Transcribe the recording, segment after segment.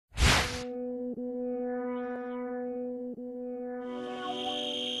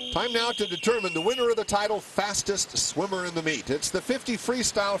Time now to determine the winner of the title, fastest swimmer in the meet. It's the 50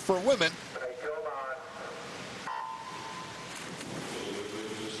 freestyle for women.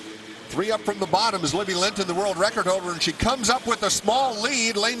 3 up from the bottom is Libby Lenton, the world record holder, and she comes up with a small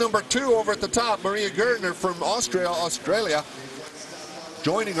lead. Lane number 2 over at the top, Maria Gerdner from Australia,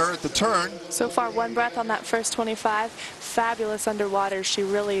 joining her at the turn. So far, 1 breath on that first 25. Fabulous underwater. She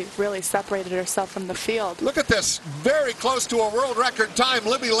really separated herself from the field. Look at this. Very close to a world record time.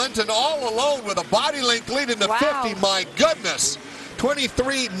 Libby Lenton all alone with a body length lead in the 50. My goodness.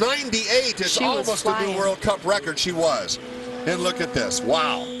 23:98 is almost a new World Cup record. She was. And look at this.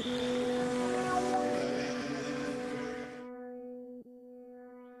 Wow.